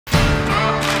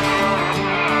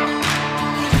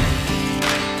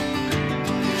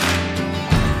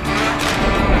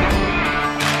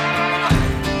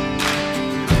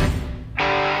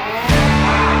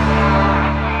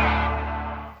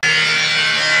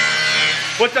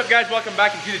What's up, guys? Welcome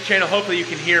back into the channel. Hopefully you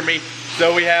can hear me.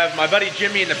 So we have my buddy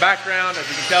Jimmy in the background, as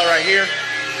you can tell right here.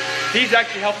 He's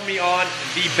actually helping me on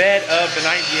the bed of the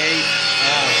 98.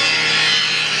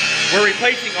 We're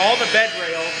replacing all the bed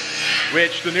rails,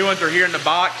 which the new ones are here in the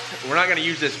box. We're not gonna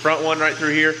use this front one right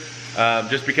through here,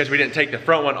 just because we didn't take the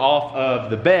front one off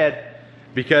of the bed,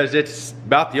 because it's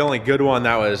about the only good one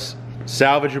that was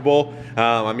salvageable.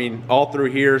 I mean, all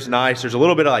through here is nice. There's a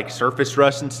little bit of like surface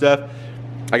rust and stuff.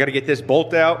 I gotta get this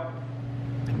bolt out,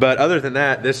 but other than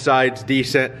that, this side's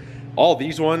decent. All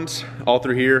these ones, all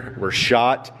through here, were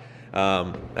shot.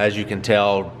 As you can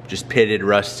tell, just pitted,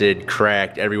 rusted,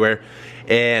 cracked everywhere.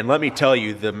 And let me tell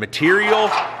you, the material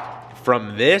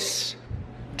from this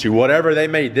to whatever they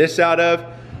made this out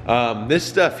of, this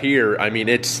stuff here, I mean,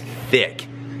 it's thick.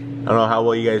 I don't know how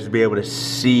well you guys will be able to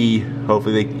see.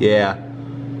 Hopefully, yeah.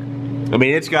 I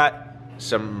mean, it's got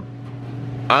some,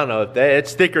 I don't know,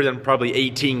 it's thicker than probably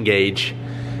 18 gauge.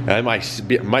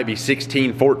 It might be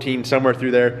 16, 14, somewhere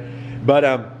through there.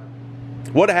 But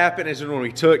what happened is when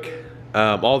we took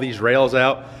all these rails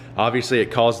out, obviously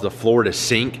it caused the floor to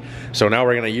sink. So now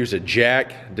we're gonna use a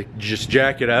jack to just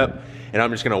jack it up, and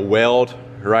I'm just gonna weld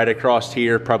right across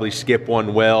here, probably skip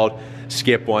one weld,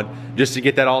 skip one, just to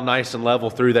get that all nice and level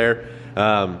through there.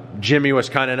 Jimmy was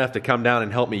kind enough to come down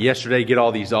and help me yesterday get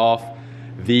all these off.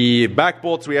 The back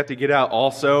bolts we have to get out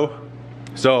also.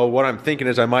 So what I'm thinking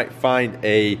is I might find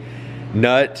a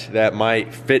nut that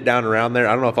might fit down around there.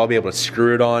 I don't know if I'll be able to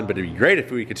screw it on, but it'd be great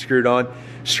if we could screw it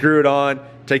on,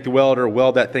 take the welder,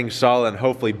 weld that thing solid, and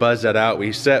hopefully buzz that out.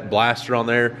 We set blaster on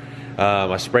there.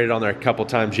 I sprayed it on there a couple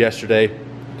times yesterday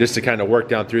just to kind of work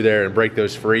down through there and break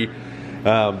those free.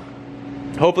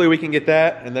 Hopefully we can get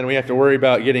that, and then we have to worry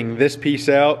about getting this piece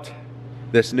out.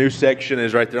 This new section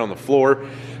is right there on the floor,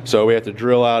 so we have to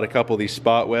drill out a couple of these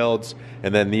spot welds,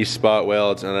 and then these spot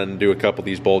welds, and then do a couple of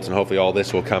these bolts, and hopefully all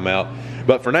this will come out.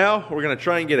 But for now, we're gonna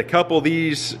try and get a couple of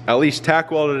these at least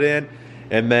tack welded in,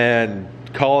 and then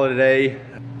call it a day.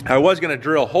 I was gonna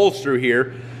drill holes through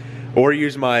here, or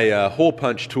use my hole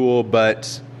punch tool,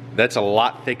 but that's a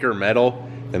lot thicker metal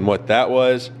than what that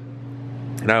was.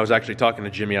 And I was actually talking to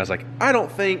Jimmy, I was like, I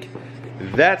don't think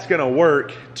that's gonna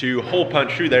work to hole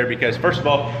punch through there, because first of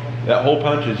all, that hole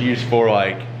punch is used for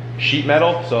like sheet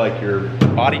metal, so like your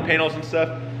body panels and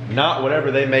stuff, not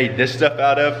whatever they made this stuff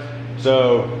out of.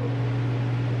 So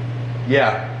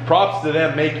yeah, props to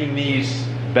them making these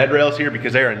bed rails here,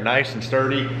 because they are nice and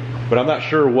sturdy, but I'm not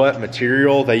sure what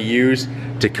material they use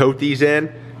to coat these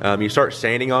in. You start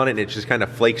sanding on it and it just kind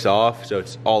of flakes off, so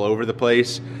it's all over the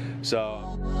place. So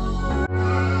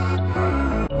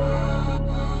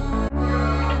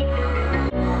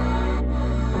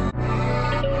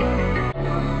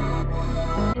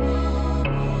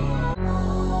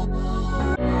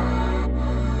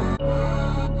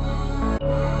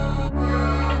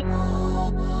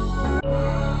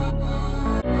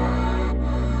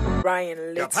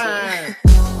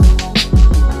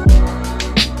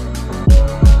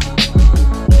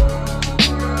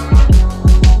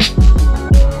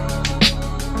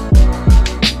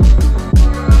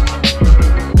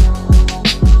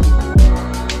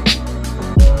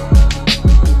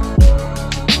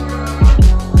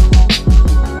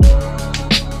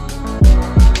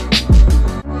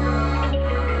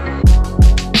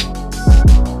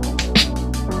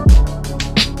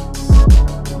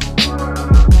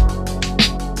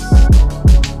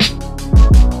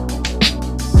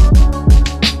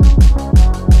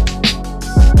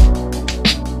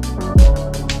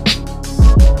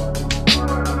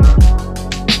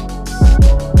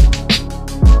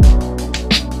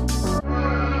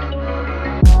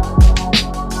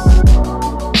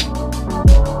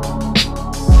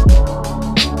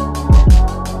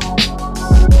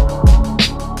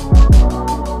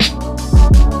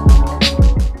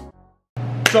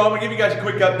I'm gonna give you guys a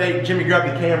quick update. Jimmy grabbed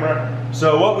the camera.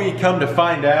 So what we come to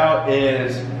find out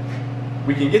is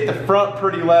we can get the front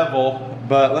pretty level,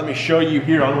 but let me show you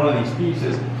here on one of these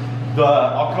pieces.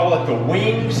 I'll call it the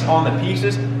wings on the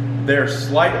pieces. They're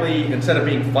slightly, instead of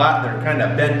being flat, they're kind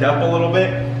of bent up a little bit.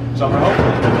 So I'm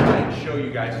hoping to try and show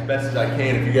you guys as best as I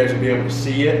can, if you guys will be able to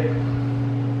see it.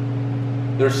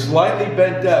 They're slightly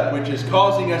bent up, which is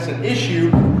causing us an issue,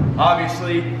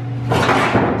 obviously.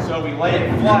 So we lay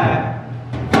it flat.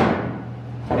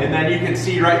 And then you can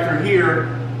see right through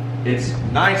here, it's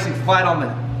nice and flat on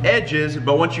the edges,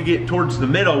 but once you get towards the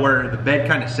middle where the bed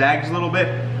kind of sags a little bit,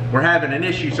 we're having an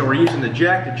issue. So we're using the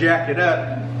jack to jack it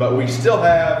up, but we still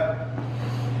have,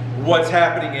 what's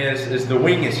happening is the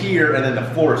wing is here and then the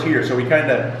floor is here. So we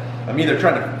kind of, I'm either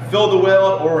trying to fill the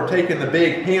weld or we're taking the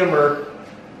big hammer,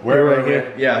 where right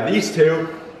here, yeah, these two,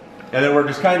 and then we're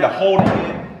just kind of holding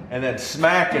it and then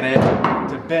smacking it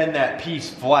to bend that piece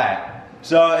flat.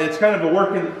 So it's kind of a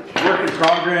work in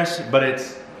progress, but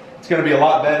it's gonna be a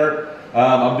lot better.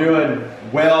 I'm doing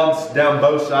welds down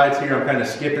both sides here. I'm kind of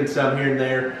skipping some here and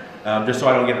there, just so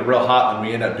I don't get it real hot when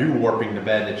we end up warping the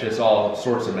bed. It's just all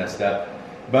sorts of messed up.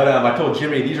 But I told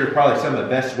Jimmy these are probably some of the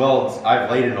best welds I've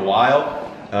laid in a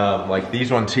while. Like these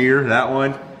ones here, that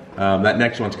one. That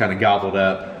next one's kind of gobbled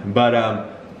up. But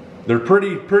they're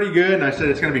pretty good, and I said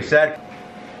it's gonna be sad.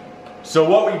 So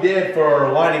what we did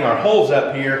for lining our holes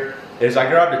up here is I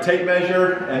grabbed a tape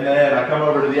measure, and then I come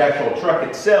over to the actual truck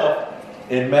itself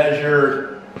and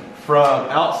measure from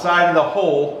outside of the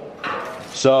hole.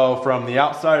 So from the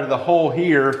outside of the hole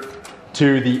here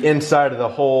to the inside of the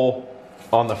hole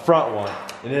on the front one.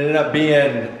 It ended up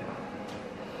being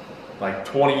like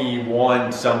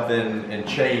 21 something and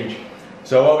change.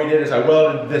 So what we did is I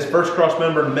welded this first cross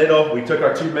member in the middle. We took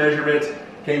our 2 measurements,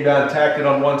 came down, tacked it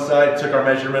on one side, took our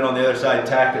measurement on the other side,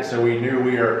 tacked it, so we knew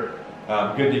we were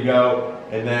good to go.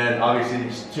 And then obviously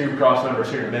these 2 cross members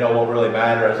here in the middle won't really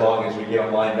matter as long as we get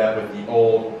them lined up with the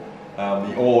old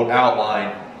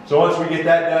outline. So once we get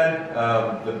that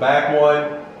done, the back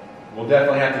one will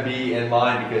definitely have to be in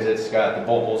line because it's got the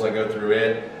bolt holes that go through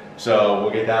it. So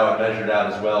we'll get that one measured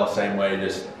out as well, same way,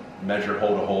 just measure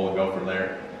hole to hole and go from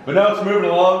there. But no, it's moving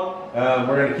along.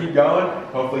 We're gonna keep going.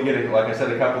 Hopefully get, like I said,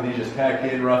 a couple of these just tacked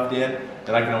in, roughed in,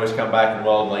 and I can always come back and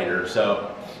weld later. So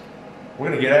we're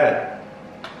gonna get at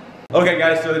it. Okay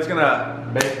guys, so it's gonna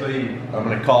basically, I'm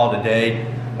gonna call it a day.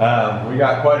 We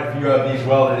got quite a few of these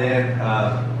welded in.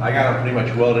 I got them pretty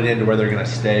much welded in to where they're gonna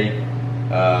stay.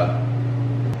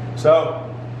 So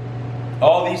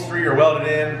all these 3 are welded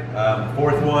in. The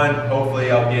 4th one, hopefully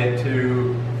I'll get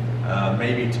to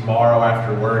maybe tomorrow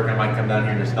after work. I might come down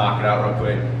here and just knock it out real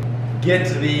quick. Get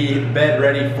the bed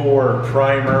ready for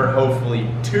primer, hopefully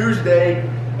Tuesday.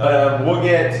 We'll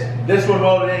get this one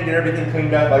welded in, get everything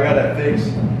cleaned up. I gotta fix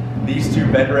these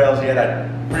 2 bed rails yet. I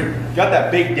got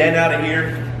that big dent out of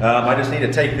here. I just need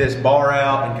to take this bar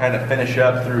out and kind of finish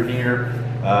up through here.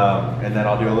 And then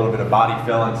I'll do a little bit of body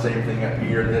filling, same thing up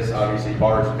here. This obviously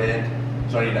bar's bent,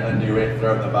 so I need to undo it,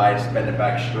 throw in the vise, bend it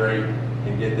back straight,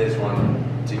 and get this one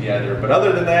together. But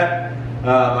other than that,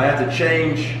 I have to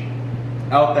change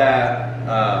out that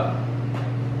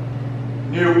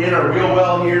new inner wheel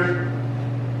well here.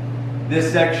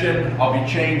 This section I'll be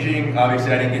changing.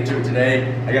 Obviously I didn't get to it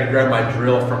today. I gotta grab my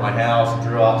drill from my house,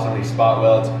 drill out some of these spot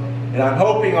welds. And I'm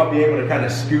hoping I'll be able to kind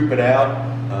of scoop it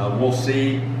out. We'll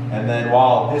see. And then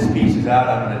while this piece is out,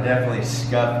 I'm gonna definitely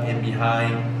scuff in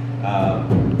behind,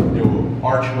 do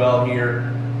arch weld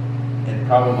here, and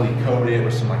probably coat it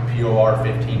with some like POR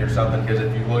 15 or something, because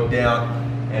if you look down,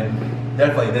 and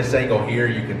definitely this angle here,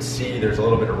 you can see there's a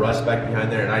little bit of rust back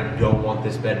behind there, and I don't want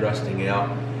this bed rusting out.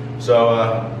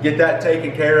 So get that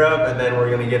taken care of, and then we're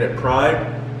gonna get it primed.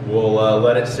 We'll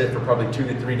let it sit for probably 2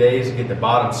 to 3 days to get the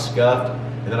bottom scuffed.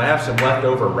 And then I have some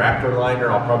leftover Raptor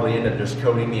liner. I'll probably end up just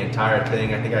coating the entire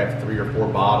thing. I think I have 3 or 4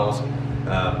 bottles.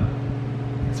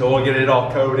 So we'll get it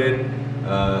all coated.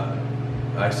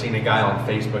 I've seen a guy on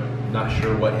Facebook, not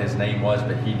sure what his name was,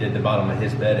 but he did the bottom of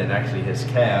his bed and actually his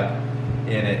cab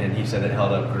in it, and he said it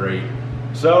held up great.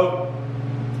 So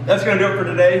that's gonna do it for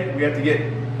today. We have to get,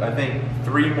 I think,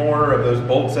 3 more of those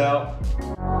bolts out.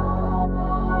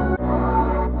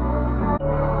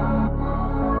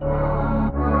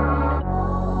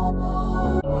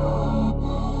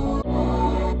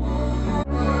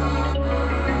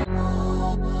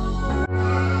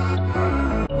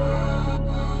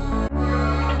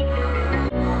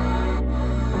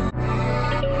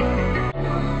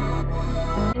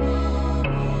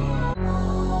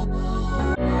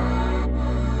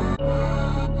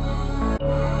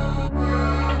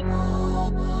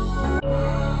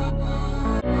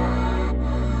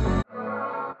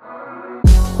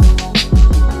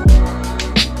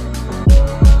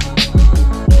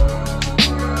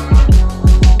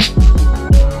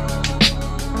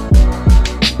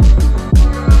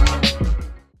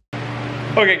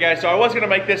 Okay guys, so I was gonna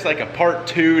make this like a part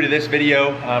 2 to this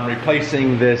video,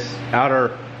 replacing this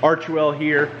outer arch well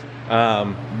here,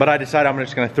 but I decided I'm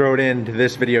just gonna throw it into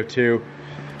this video too.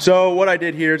 So what I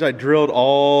did here is I drilled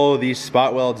all these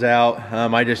spot welds out.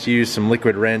 I just used some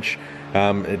liquid wrench.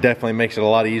 It definitely makes it a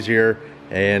lot easier,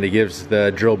 and it gives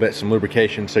the drill bit some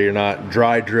lubrication so you're not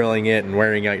dry drilling it and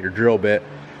wearing out your drill bit.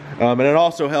 And it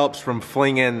also helps from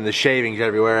flinging the shavings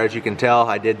everywhere. As you can tell,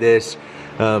 I did this.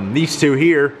 These two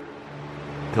here,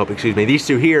 these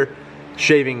two here,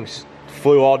 shavings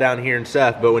flew all down here and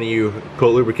stuff, but when you put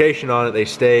lubrication on it, they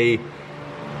stay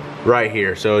right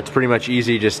here. So it's pretty much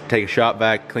easy, just take a shop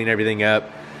vac, clean everything up.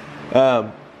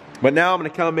 But now I'm gonna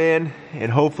come in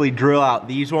and hopefully drill out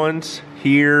these ones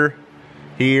here,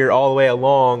 here, all the way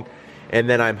along. And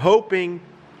then I'm hoping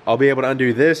I'll be able to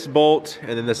undo this bolt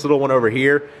and then this little one over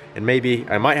here. And maybe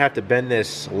I might have to bend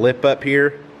this lip up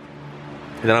here.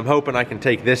 And then I'm hoping I can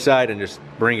take this side and just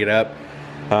bring it up.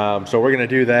 So we're gonna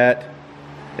do that.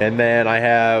 And then I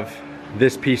have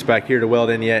this piece back here to weld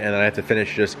in yet, and then I have to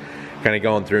finish just kind of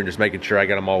going through and just making sure I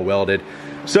got them all welded.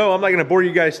 So I'm not gonna bore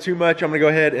you guys too much. I'm gonna go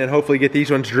ahead and hopefully get these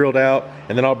ones drilled out,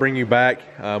 and then I'll bring you back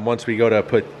once we go to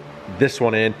put this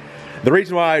one in. The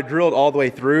reason why I drilled all the way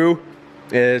through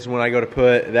is when I go to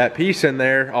put that piece in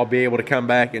there, I'll be able to come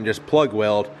back and just plug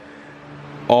weld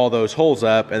all those holes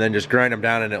up and then just grind them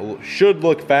down, and it should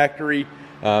look factory.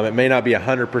 It may not be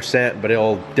 100%, but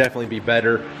it'll definitely be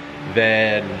better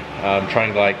than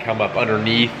trying to like come up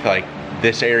underneath like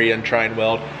this area and try and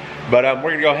weld. But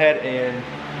we're gonna go ahead and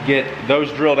get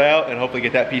those drilled out and hopefully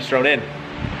get that piece thrown in.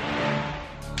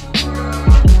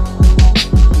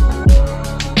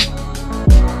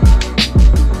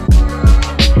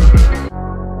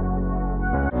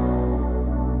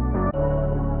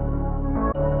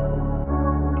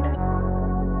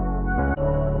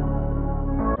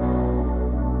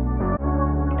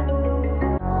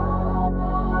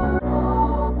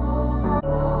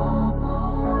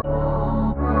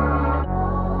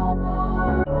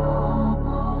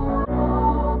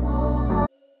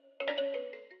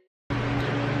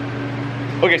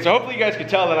 Okay, so hopefully you guys can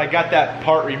tell that I got that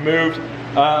part removed.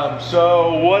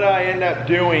 So what I ended up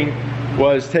doing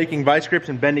was taking vice grips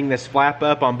and bending this flap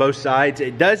up on both sides.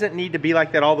 It doesn't need to be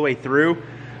like that all the way through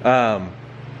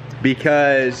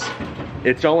because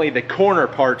it's only the corner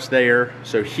parts there.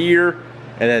 So here,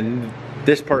 and then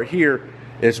this part here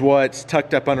is what's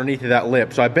tucked up underneath of that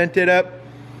lip. So I bent it up.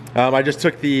 I just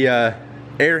took the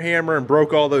air hammer and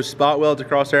broke all those spot welds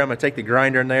across there. I'm gonna take the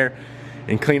grinder in there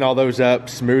and clean all those up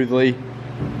smoothly.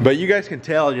 But you guys can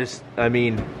tell, just, I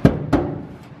mean,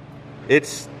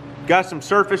 it's got some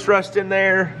surface rust in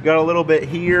there, got a little bit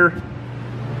here,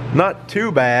 not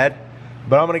too bad,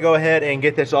 but I'm gonna go ahead and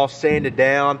get this all sanded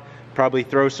down, probably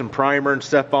throw some primer and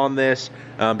stuff on this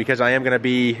because I am gonna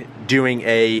be doing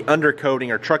a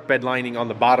undercoating or truck bed lining on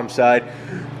the bottom side.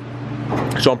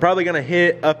 So I'm probably gonna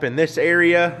hit up in this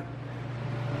area.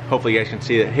 Hopefully you guys can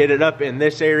see it, hit it up in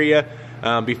this area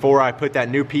before I put that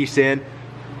new piece in.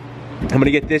 I'm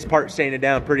gonna get this part sanded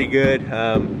down pretty good.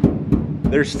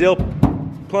 There's still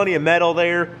plenty of metal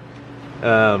there.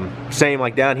 Same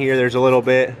like down here, there's a little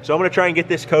bit. So I'm gonna try and get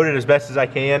this coated as best as I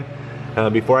can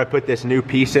before I put this new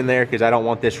piece in there, because I don't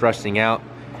want this rusting out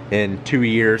in 2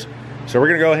 years. So we're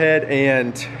gonna go ahead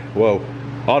and, whoa,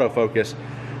 autofocus.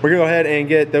 We're gonna go ahead and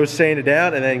get those sanded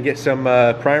down and then get some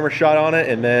primer shot on it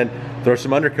and then throw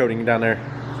some undercoating down there.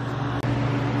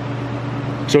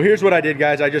 So here's what I did,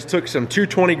 guys. I just took some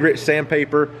 220 grit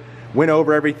sandpaper, went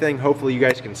over everything. Hopefully you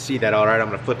guys can see that all right. I'm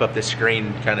gonna flip up this screen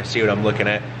and kind of see what I'm looking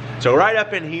at. So right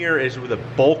up in here is the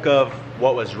bulk of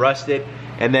what was rusted.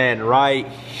 And then right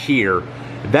here,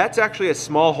 that's actually a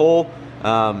small hole.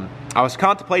 I was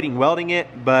contemplating welding it,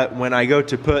 but when I go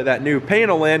to put that new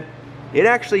panel in, it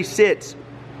actually sits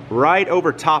right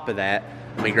over top of that.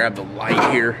 Let me grab the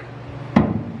light here.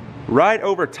 Right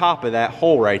over top of that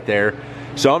hole right there.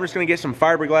 So I'm just gonna get some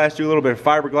fiberglass, do a little bit of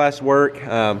fiberglass work,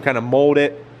 kind of mold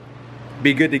it,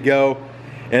 be good to go.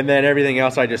 And then everything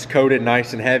else I just coated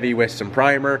nice and heavy with some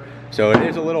primer. So it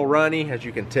is a little runny, as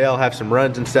you can tell, have some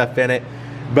runs and stuff in it.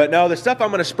 But no, the stuff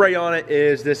I'm gonna spray on it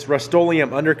is this Rust-Oleum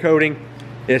undercoating.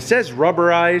 It says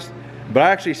rubberized, but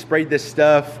I actually sprayed this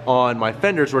stuff on my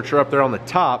fenders, which are up there on the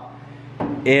top.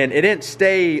 And it didn't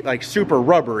stay like super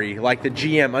rubbery like the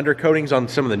GM undercoatings on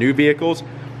some of the new vehicles.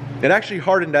 It actually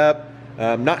hardened up.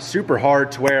 Not super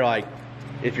hard to where like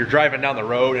if you're driving down the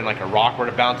road and like a rock were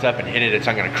to bounce up and hit it, it's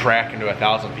not gonna crack into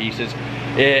 1,000 pieces.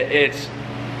 It's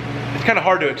kind of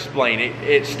hard to explain.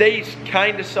 It stays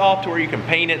kind of soft to where you can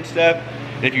paint it and stuff.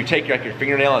 And if you take like your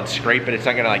fingernail and scrape it, it's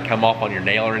not gonna like come off on your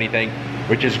nail or anything,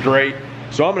 which is great.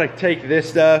 So I'm gonna take this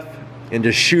stuff and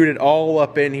just shoot it all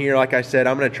up in here. Like I said,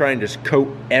 I'm gonna try and just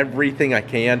coat everything I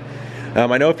can.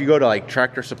 I know if you go to like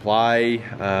Tractor Supply,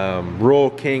 Rural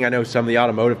King, I know some of the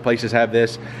automotive places have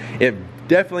this. It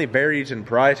definitely varies in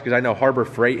price because I know Harbor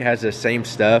Freight has the same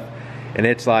stuff and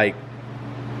it's like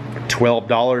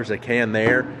 $12 a can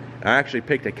there. I actually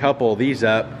picked a couple of these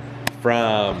up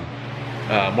from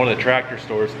one of the tractor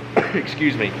stores,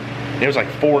 excuse me. It was like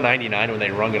 $4.99 when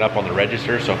they rung it up on the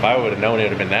register. So if I would have known it would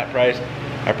have been that price,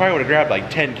 I probably would have grabbed like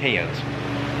 10 cans.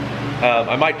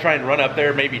 I might try and run up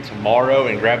there maybe tomorrow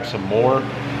and grab some more.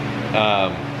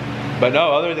 But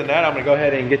no, other than that, I'm gonna go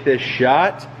ahead and get this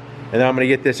shot and then I'm gonna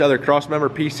get this other cross member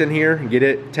piece in here and get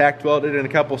it tack welded in a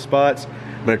couple spots.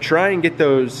 I'm gonna try and get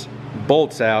those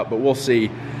bolts out, but we'll see.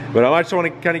 But I just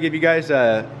want to kind of give you guys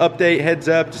a update, heads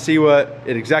up, to see what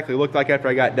it exactly looked like after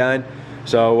I got done.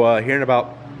 So here in about,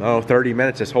 I don't know, 30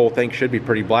 minutes, this whole thing should be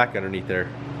pretty black underneath there.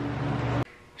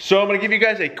 So I'm gonna give you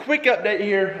guys a quick update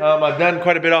here. I've done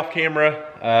quite a bit off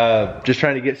camera, just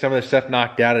trying to get some of this stuff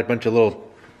knocked out, a bunch of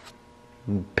little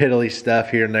piddly stuff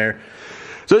here and there.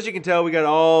 So as you can tell, we got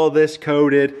all this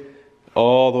coated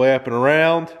all the way up and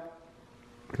around.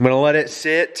 I'm gonna let it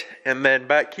sit, and then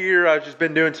back here, I've just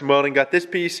been doing some welding, got this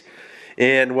piece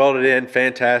and welded in,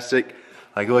 fantastic.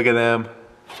 Like, look at them.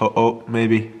 Oh,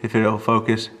 maybe, if it'll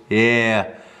focus.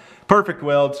 Yeah, perfect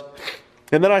welds.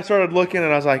 And then I started looking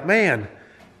and I was like, man,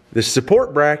 the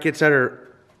support brackets that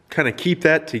are kind of keep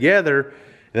that together,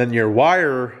 and then your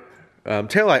wire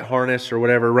taillight harness or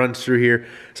whatever runs through here.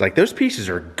 It's like those pieces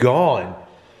are gone.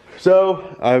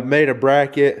 So I made a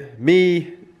bracket.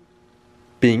 Me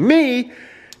being me,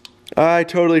 I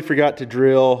totally forgot to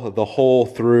drill the hole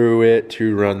through it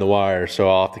to run the wire. So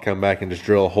I'll have to come back and just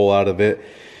drill a hole out of it.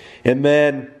 And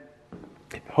then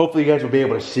hopefully you guys will be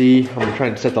able to see. I'm gonna try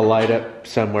and set the light up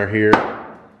somewhere here.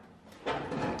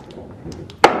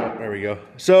 There we go.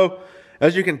 So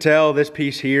as you can tell, this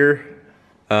piece here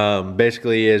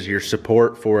basically is your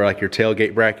support for like your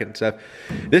tailgate bracket and stuff.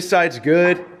 This side's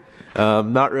good.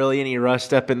 Not really any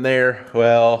rust up in there.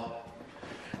 Well,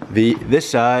 this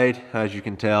side, as you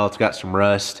can tell, it's got some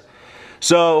rust.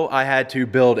 So I had to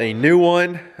build a new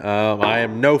one. I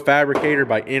am no fabricator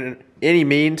by any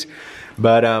means,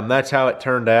 but that's how it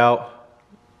turned out.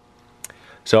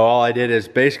 So all I did is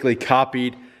basically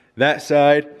copied that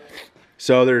side.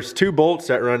 So there's 2 bolts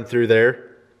that run through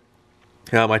there.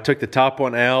 I took the top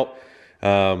one out.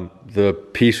 The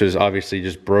piece was obviously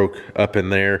just broke up in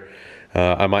there.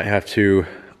 I might have to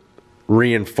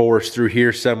reinforce through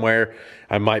here somewhere.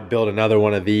 I might build another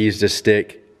one of these to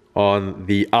stick on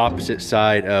the opposite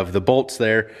side of the bolts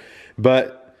there.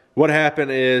 But what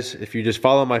happened is, if you just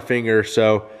follow my finger,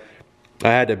 so I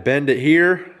had to bend it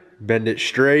here, bend it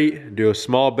straight, do a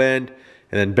small bend,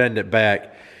 and then bend it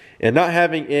back. And not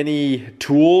having any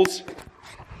tools,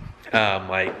 like,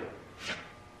 I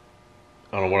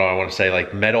don't know what I want to say,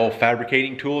 like metal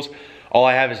fabricating tools. All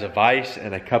I have is a vise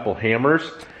and a couple hammers.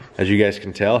 As you guys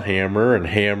can tell, hammer,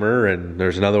 and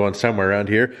there's another one somewhere around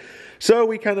here. So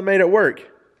we kind of made it work.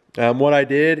 What I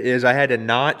did is I had a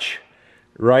notch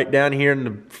right down here in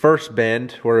the first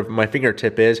bend where my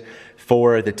fingertip is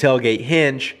for the tailgate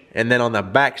hinge, and then on the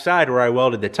back side where I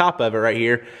welded the top of it right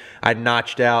here, I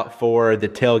notched out for the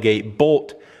tailgate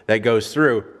bolt that goes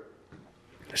through.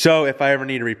 So if I ever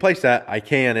need to replace that, I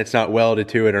can. It's not welded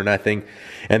to it or nothing.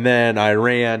 And then I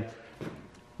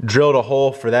drilled a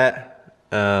hole for that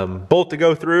bolt to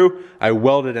go through. I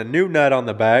welded a new nut on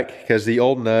the back because the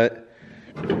old nut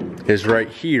is right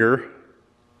here.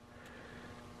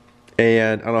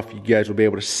 And I don't know if you guys will be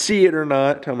able to see it or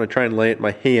not. I'm going to try and lay it in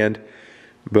my hand.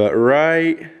 But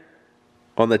right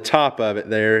on the top of it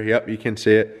there, yep, you can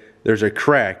see it. There's a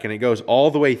crack, and it goes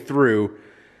all the way through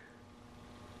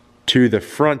to the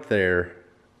front there.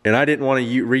 And I didn't want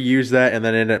to reuse that and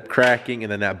then end up cracking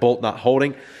and then that bolt not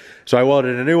holding. So I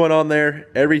welded a new one on there.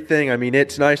 Everything, I mean,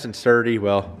 it's nice and sturdy.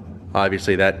 Well,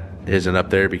 obviously that isn't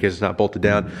up there because it's not bolted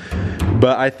down.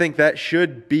 But I think that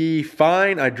should be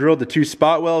fine. I drilled the 2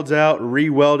 spot welds out,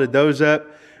 re-welded those up,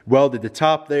 welded the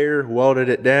top there, welded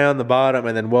it down the bottom,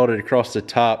 and then welded across the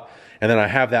top. And then I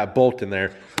have that bolt in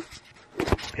there.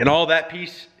 And all that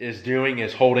piece is doing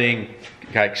is holding,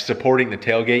 like supporting the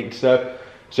tailgate and stuff.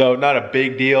 So not a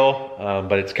big deal,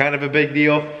 but it's kind of a big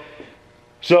deal.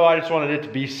 So I just wanted it to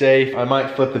be safe. I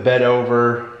might flip the bed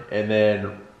over and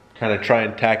then kind of try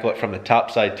and tackle it from the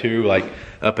top side too, like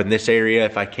up in this area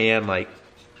if I can, like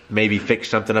maybe fix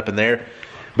something up in there.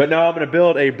 But now I'm gonna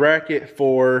build a bracket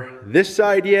for this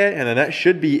side yet, and then that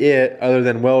should be it, other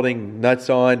than welding nuts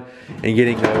on and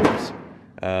getting those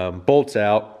bolts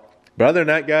out. But other than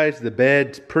that, guys, the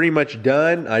bed's pretty much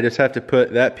done. I just have to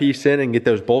put that piece in and get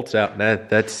those bolts out, and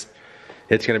it's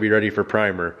gonna be ready for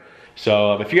primer.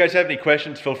 So if you guys have any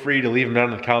questions, feel free to leave them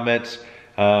down in the comments.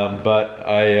 But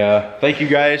I thank you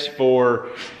guys for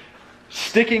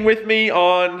sticking with me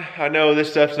on, I know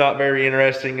this stuff's not very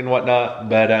interesting and whatnot,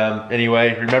 but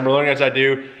anyway, remember, learning as I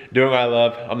do, doing what I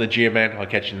love. I'm the GM Man. I'll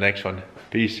catch you in the next one.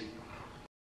 Peace.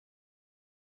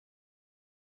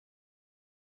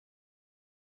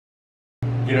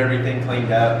 Get everything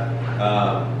cleaned up,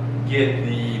 get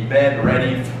the bed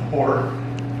ready for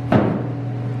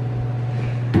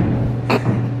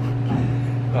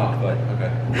oh, but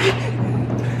okay.